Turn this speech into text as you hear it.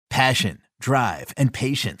Passion, drive, and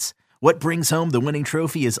patience. What brings home the winning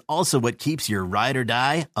trophy is also what keeps your ride or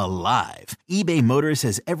die alive. eBay Motors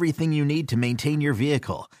has everything you need to maintain your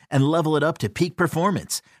vehicle and level it up to peak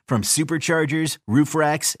performance, from superchargers, roof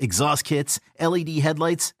racks, exhaust kits, LED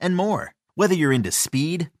headlights, and more. Whether you're into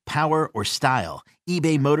speed, power, or style,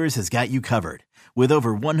 eBay Motors has got you covered. With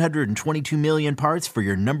over 122 million parts for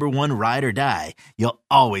your number one ride or die, you'll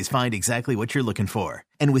always find exactly what you're looking for.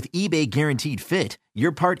 And with eBay Guaranteed Fit,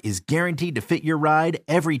 your part is guaranteed to fit your ride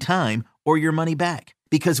every time or your money back.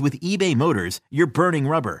 Because with eBay Motors, you're burning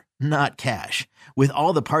rubber, not cash. With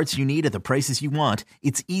all the parts you need at the prices you want,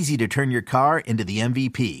 it's easy to turn your car into the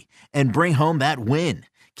MVP and bring home that win.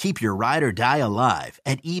 Keep your ride or die alive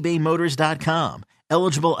at ebaymotors.com.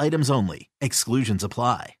 Eligible items only. Exclusions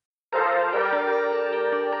apply.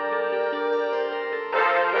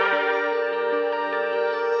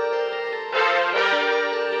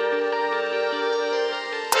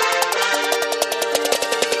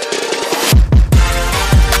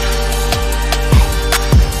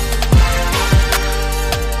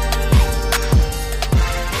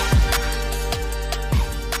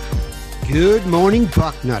 Good morning,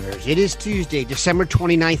 Bucknutters. It is Tuesday, December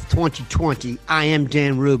 29th, 2020. I am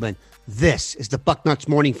Dan Rubin. This is the Bucknuts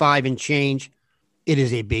Morning 5 and change. It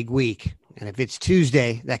is a big week. And if it's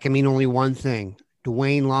Tuesday, that can mean only one thing.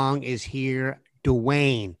 Dwayne Long is here.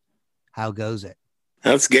 Dwayne, how goes it?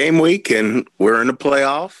 That's game week, and we're in the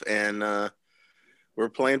playoff, and we're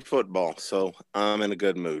playing football, so I'm in a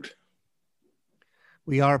good mood.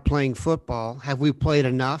 We are playing football. Have we played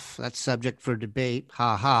enough? That's subject for debate.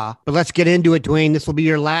 Ha ha. But let's get into it, Dwayne. This will be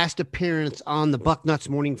your last appearance on the Bucknuts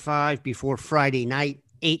Morning 5 before Friday night,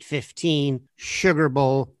 8:15, Sugar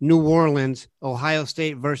Bowl, New Orleans, Ohio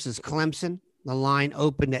State versus Clemson. The line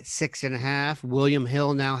opened at 6.5. William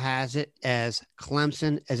Hill now has it as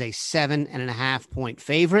Clemson as a 7.5-point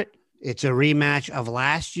favorite. It's a rematch of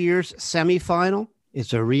last year's semifinal.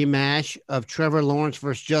 It's a rematch of Trevor Lawrence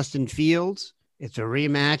versus Justin Fields. It's a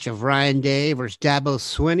rematch of Ryan Day versus Dabo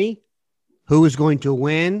Swinney. Who is going to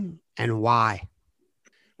win and why?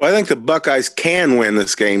 Well, I think the Buckeyes can win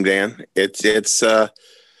this game, Dan. I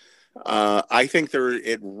think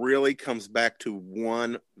it really comes back to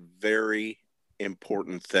one very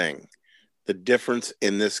important thing. The difference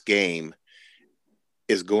in this game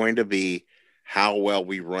is going to be how well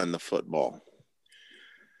we run the football.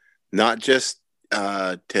 Not just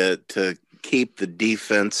to keep the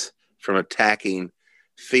defense from attacking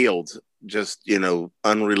Fields, just,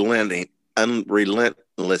 relentlessly,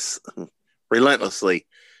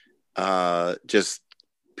 just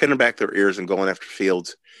pinning back their ears and going after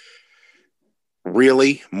Fields.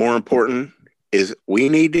 Really, more important is we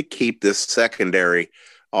need to keep this secondary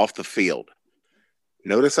off the field.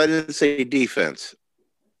 Notice I didn't say defense.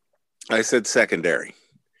 I said secondary.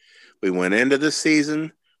 We went into the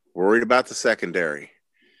season worried about the secondary.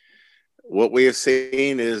 What we have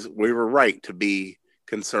seen is we were right to be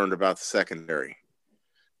concerned about the secondary.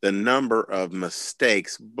 The number of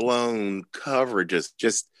mistakes, blown coverages,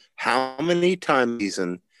 just how many times this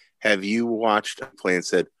season have you watched a play and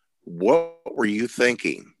said, what were you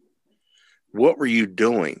thinking? What were you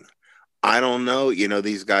doing? I don't know.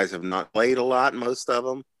 These guys have not played a lot, most of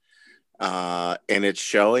them, and it's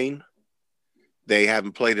showing. They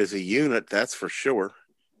haven't played as a unit, that's for sure.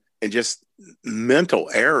 And just mental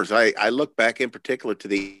errors. I look back in particular to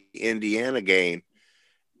the Indiana game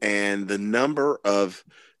and the number of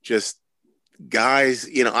just guys,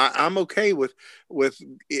 I'm okay with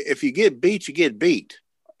if you get beat, you get beat.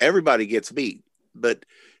 Everybody gets beat. But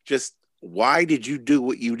just why did you do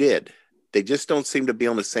what you did? They just don't seem to be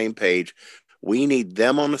on the same page. We need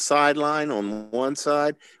them on the sideline on one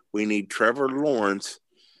side. We need Trevor Lawrence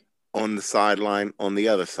on the sideline on the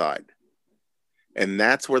other side. And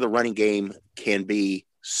that's where the running game can be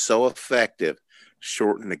so effective.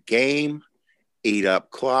 Shorten the game, eat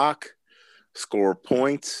up clock, score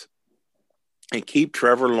points, and keep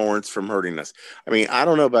Trevor Lawrence from hurting us. I mean, I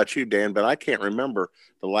don't know about you, Dan, but I can't remember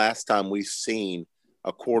the last time we've seen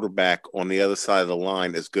a quarterback on the other side of the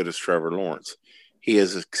line as good as Trevor Lawrence. He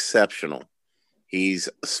is exceptional. He's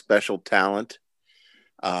a special talent,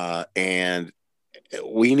 and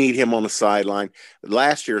we need him on the sideline.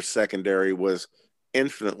 Last year's secondary was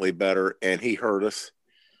infinitely better, and he hurt us.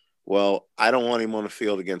 Well, I don't want him on the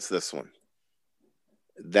field against this one.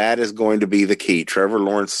 That is going to be the key. Trevor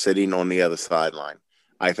Lawrence sitting on the other sideline.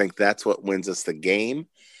 I think that's what wins us the game.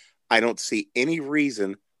 I don't see any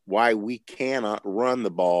reason why we cannot run the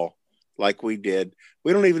ball like we did.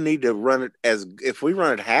 We don't even need to run it if we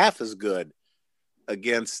run it half as good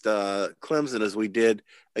against Clemson as we did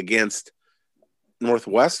against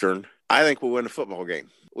Northwestern. I think we'll win a football game.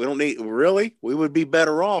 We don't need really. We would be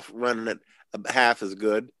better off running it half as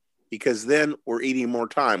good because then we're eating more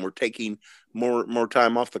time. We're taking more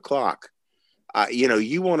time off the clock.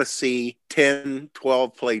 You want to see 10,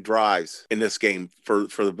 12 play drives in this game for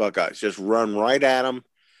the Buckeyes. Just run right at them,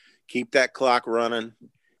 keep that clock running.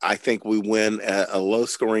 I think we win a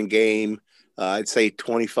low-scoring game. I'd say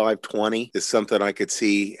 25-20 is something I could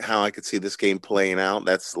see this game playing out.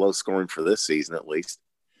 That's low scoring for this season, at least.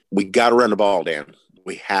 We got to run the ball, Dan.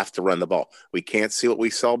 We have to run the ball. We can't see what we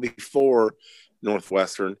saw before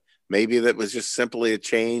Northwestern. Maybe that was just simply a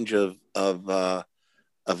change of going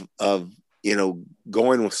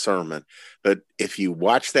with Sermon. But if you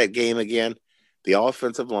watch that game again, the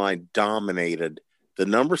offensive line dominated the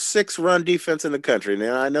number 6 run defense in the country. And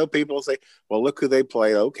I know people say, well, look who they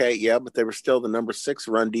played. Okay, yeah, but they were still the number 6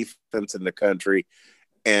 run defense in the country.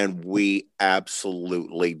 And we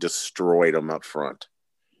absolutely destroyed them up front.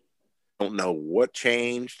 Don't know what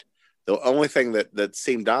changed. The only thing that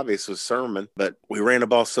seemed obvious was Sermon, but we ran the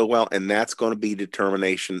ball so well, and that's going to be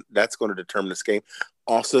determination. That's going to determine this game.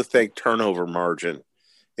 Also think turnover margin.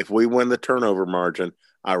 If we win the turnover margin,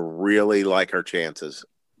 I really like our chances.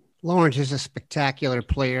 Lawrence is a spectacular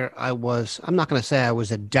player. I'm not going to say I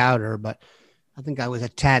was a doubter, but I think I was a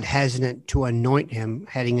tad hesitant to anoint him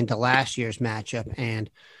heading into last year's matchup. And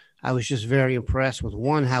I was just very impressed with,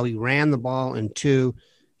 one, how he ran the ball, and two,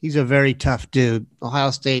 he's a very tough dude.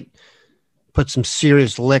 Ohio State put some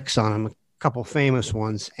serious licks on him, a couple famous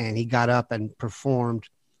ones, and he got up and performed.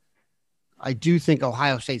 I do think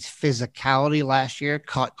Ohio State's physicality last year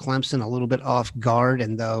caught Clemson a little bit off guard,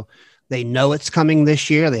 and though they know it's coming this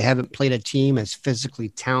year, they haven't played a team as physically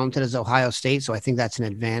talented as Ohio State, so I think that's an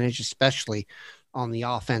advantage, especially on the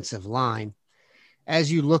offensive line.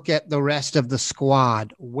 As you look at the rest of the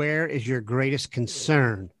squad, where is your greatest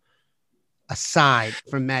concern aside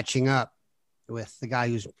from matching up with the guy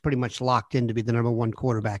who's pretty much locked in to be the number 1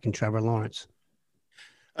 quarterback in Trevor Lawrence?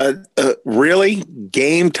 Really?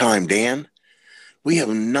 Game time, Dan. We have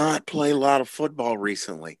not played a lot of football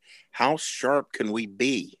recently. How sharp can we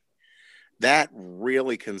be? That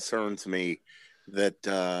really concerns me that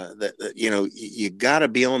you got to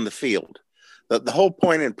be on the field. The whole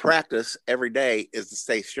point in practice every day is to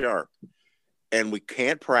stay sharp. And we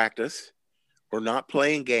can't practice. We're not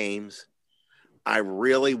playing games. I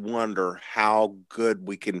really wonder how good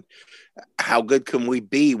can we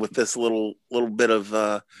be with this little bit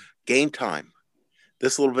of game time,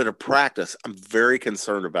 this little bit of practice. I'm very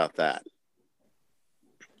concerned about that.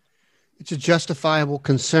 It's a justifiable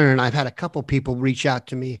concern. I've had a couple people reach out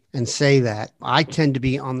to me and say that. I tend to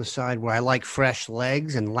be on the side where I like fresh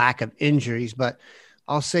legs and lack of injuries, but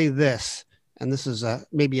I'll say this, and this is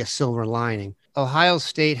maybe a silver lining. Ohio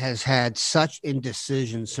State has had such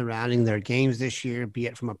indecision surrounding their games this year, be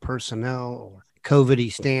it from a personnel or COVID-y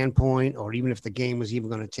standpoint, or even if the game was even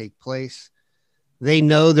going to take place. They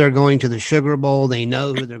know they're going to the Sugar Bowl. They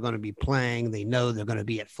know who they're going to be playing. They know they're going to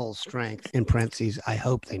be at full strength. In parentheses, I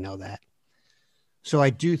hope they know that. So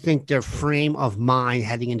I do think their frame of mind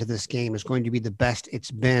heading into this game is going to be the best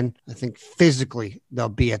it's been. I think physically they'll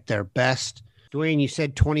be at their best. Dwayne, you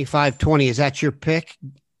said 25-20. Is that your pick?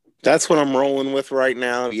 That's what I'm rolling with right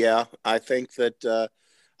now. Yeah, I think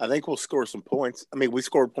we'll score some points. I mean, we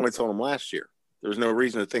scored points on them last year. There's no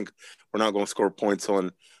reason to think we're not going to score points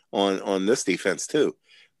on this defense too.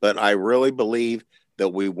 But I really believe that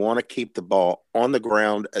we want to keep the ball on the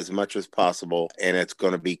ground as much as possible, and it's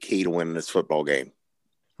going to be key to winning this football game.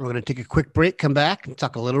 We're going to take a quick break, come back, and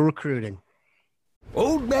talk a little recruiting.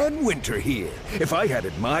 Old Man Winter here. If I had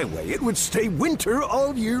it my way, it would stay winter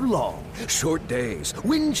all year long. Short days,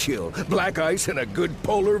 wind chill, black ice, and a good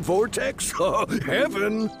polar vortex. Oh,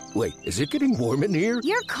 heaven. Wait, is it getting warm in here?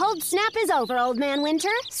 Your cold snap is over, Old Man Winter.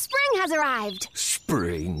 Spring has arrived.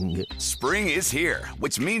 Spring. Spring is here,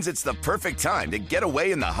 which means it's the perfect time to get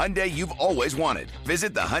away in the Hyundai you've always wanted.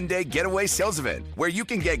 Visit the Hyundai Getaway Sales Event, where you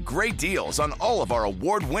can get great deals on all of our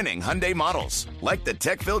award-winning Hyundai models, like the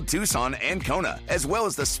tech-filled Tucson and Kona, as well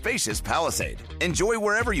as the spacious Palisade. Enjoy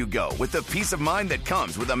wherever you go with the peace of mind that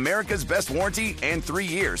comes with America's best warranty and 3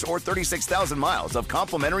 years or 36,000 miles of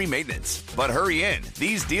complimentary maintenance. But hurry in,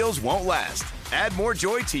 these deals won't last. Add more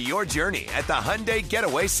joy to your journey at the Hyundai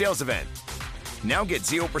Getaway Sales Event. Now get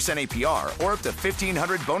 0% APR or up to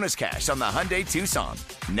 $1,500 bonus cash on the Hyundai Tucson.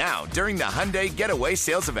 Now, during the Hyundai Getaway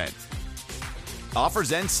Sales Event.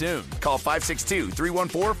 Offers end soon. Call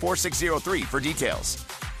 562-314-4603 for details.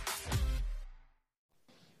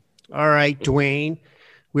 All right, Dwayne,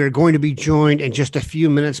 we're going to be joined in just a few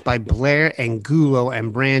minutes by Blair Angulo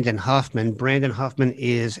and Brandon Huffman. Brandon Huffman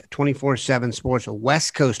is 24/7 Sports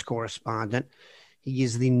West Coast correspondent. He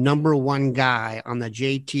is the number one guy on the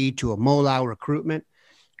JT Tuimoloau recruitment,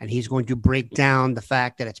 and he's going to break down the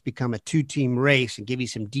fact that it's become a two-team race and give you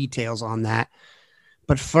some details on that.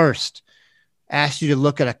 But first, asked you to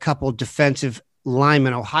look at a couple defensive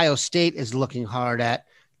linemen Ohio State is looking hard at.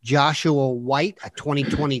 Joshua White, a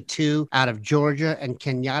 2022 out of Georgia, and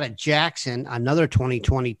Kenyatta Jackson, another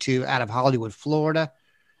 2022 out of Hollywood, Florida.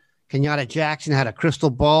 Kenyatta Jackson had a crystal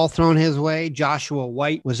ball thrown his way. Joshua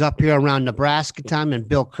White was up here around Nebraska time, and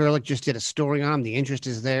Bill Kurelic just did a story on him. The interest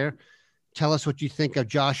is there. Tell us what you think of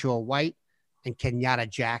Joshua White and Kenyatta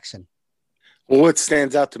Jackson. Well, what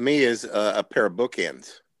stands out to me is a pair of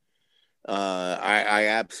bookends. I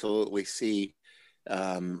absolutely see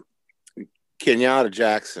Kenyatta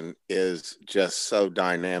Jackson is just so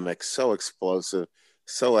dynamic, so explosive,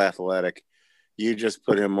 so athletic. You just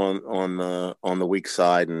put him on the weak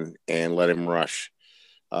side and let him rush.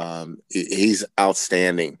 He's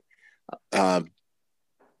outstanding. The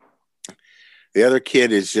other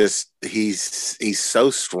kid is just he's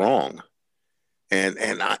so strong. And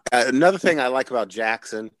another thing I like about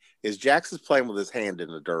Jackson is Jackson's playing with his hand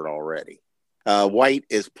in the dirt already. White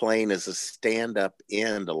is playing as a stand-up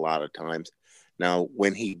end a lot of times. Now,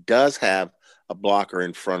 when he does have a blocker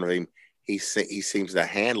in front of him, he seems to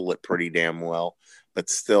handle it pretty damn well. But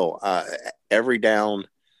still, every down,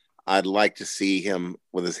 I'd like to see him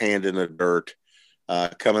with his hand in the dirt,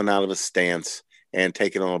 coming out of a stance and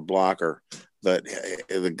taking on a blocker. But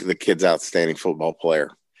the kid's outstanding football player.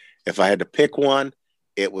 If I had to pick one,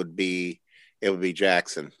 it would be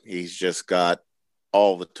Jackson. He's just got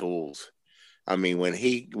all the tools. I mean, when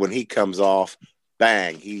he comes off,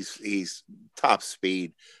 bang, he's top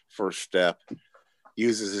speed, first step,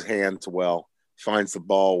 uses his hands well, finds the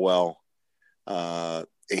ball well.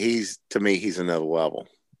 He's another level.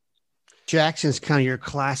 Jackson's kind of your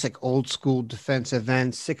classic old school defensive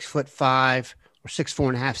end, 6'5" or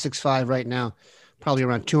 6'4.5", 6'5" right now, probably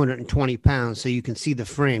around 220 pounds. So you can see the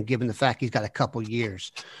frame, given the fact he's got a couple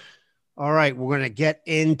years. All right, we're going to get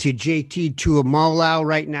into JT Tuimoloau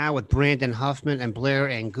right now with Brandon Huffman and Blair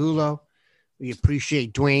Angulo. We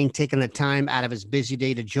appreciate Dwayne taking the time out of his busy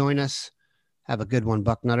day to join us. Have a good one,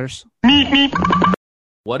 Bucknutters.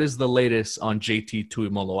 What is the latest on JT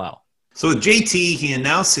Tuimoloau? So with JT, he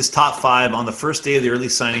announced his top five on the first day of the early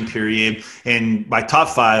signing period. And by top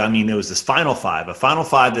five, I mean it was this final five, a final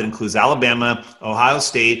five that includes Alabama, Ohio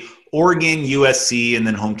State, Oregon, USC, and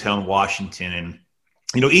then hometown Washington. And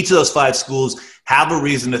each of those five schools have a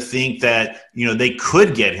reason to think that, they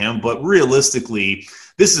could get him. But realistically,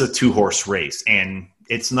 this is a two-horse race, and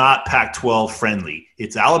it's not Pac-12 friendly.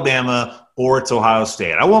 It's Alabama or it's Ohio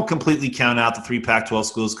State. I won't completely count out the three Pac-12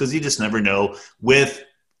 schools because you just never know. With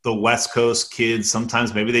the West Coast kids,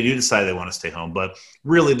 sometimes maybe they do decide they want to stay home. But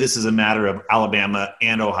really, this is a matter of Alabama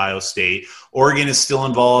and Ohio State. Oregon is still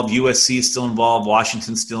involved. USC is still involved.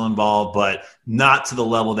 Washington's still involved, but not to the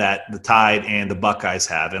level that the Tide and the Buckeyes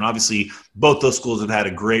have. And obviously, both those schools have had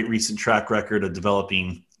a great recent track record of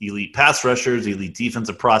developing elite pass rushers, elite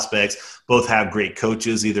defensive prospects. Both have great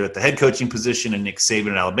coaches, either at the head coaching position in Nick Saban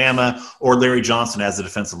in Alabama or Larry Johnson as the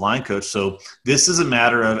defensive line coach. So this is a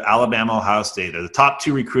matter of Alabama, Ohio State. They're the top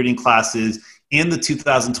two recruiting classes in the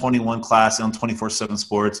 2021 class on 24/7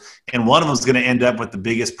 Sports. And one of them is going to end up with the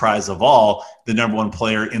biggest prize of all, the number one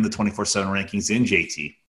player in the 24/7 rankings in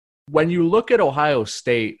JT. When you look at Ohio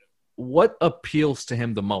State, what appeals to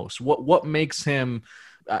him the most? What makes him –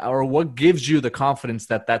 or what gives you the confidence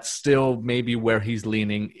that that's still maybe where he's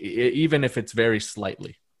leaning, even if it's very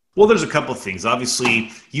slightly? Well, there's a couple of things.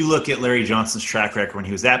 Obviously, you look at Larry Johnson's track record when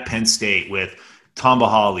he was at Penn State with Tamba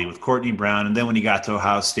Hawley, with Courtney Brown, and then when he got to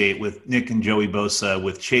Ohio State with Nick and Joey Bosa,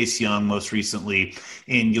 with Chase Young most recently.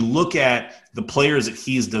 And you look at the players that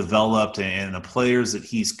he's developed and the players that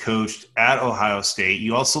he's coached at Ohio State.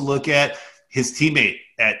 You also look at his teammate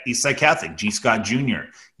at Eastside Catholic, G. Scott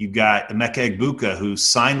Jr. You've got Emeka Egbuka, who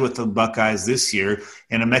signed with the Buckeyes this year.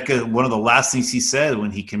 And Emeka, one of the last things he said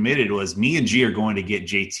when he committed was, me and G are going to get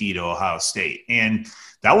JT to Ohio State. And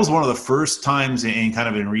that was one of the first times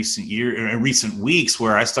in recent weeks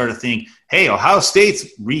where I started to think, hey, Ohio State's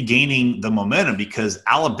regaining the momentum because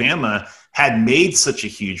Alabama had made such a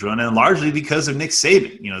huge run, and largely because of Nick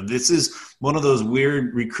Saban. This is one of those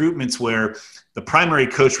weird recruitments where the primary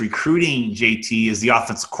coach recruiting JT is the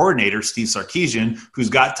offensive coordinator, Steve Sarkisian, who's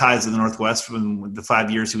got ties to the Northwest from the 5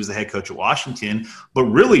 years he was the head coach at Washington. But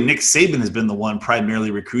really, Nick Saban has been the one primarily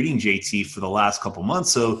recruiting JT for the last couple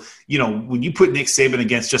months. So, when you put Nick Saban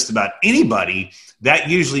against just about anybody, that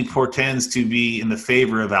usually portends to be in the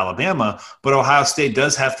favor of Alabama. But Ohio State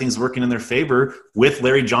does have things working in their favor with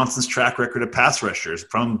Larry Johnson's track record of pass rushers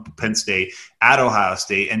from Penn State at Ohio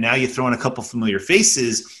State. And now you throw in a couple couple familiar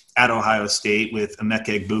faces at Ohio State with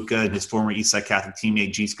Emeka Egbuka and his former Eastside Catholic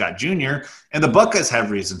teammate G. Scott Jr., and the Buckeyes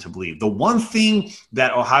have reason to believe. The one thing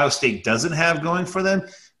that Ohio State doesn't have going for them,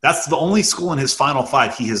 that's the only school in his Final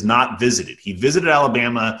Five he has not visited. He visited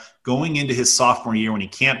Alabama going into his sophomore year when he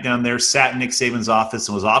camped down there, sat in Nick Saban's office,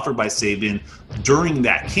 and was offered by Saban during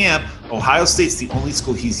that camp. Ohio State's the only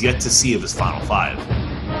school he's yet to see of his Final Five.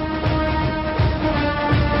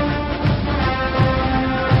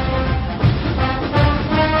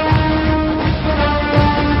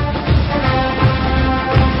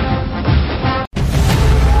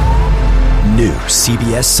 New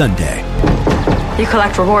CBS Sunday. You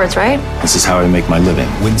collect rewards, right? This is how I make my living.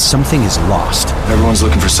 When something is lost, everyone's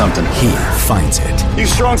looking for something. He finds it. You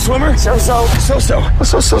strong swimmer? So-so.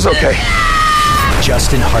 So-so's okay.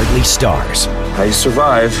 Justin Hartley stars. How you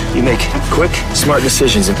survive, you make quick, smart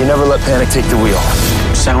decisions, and you never let panic take the wheel.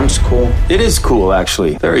 Sounds cool. It is cool,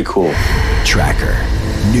 actually. Very cool. Tracker.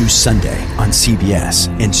 New Sunday on CBS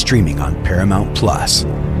and streaming on Paramount Plus.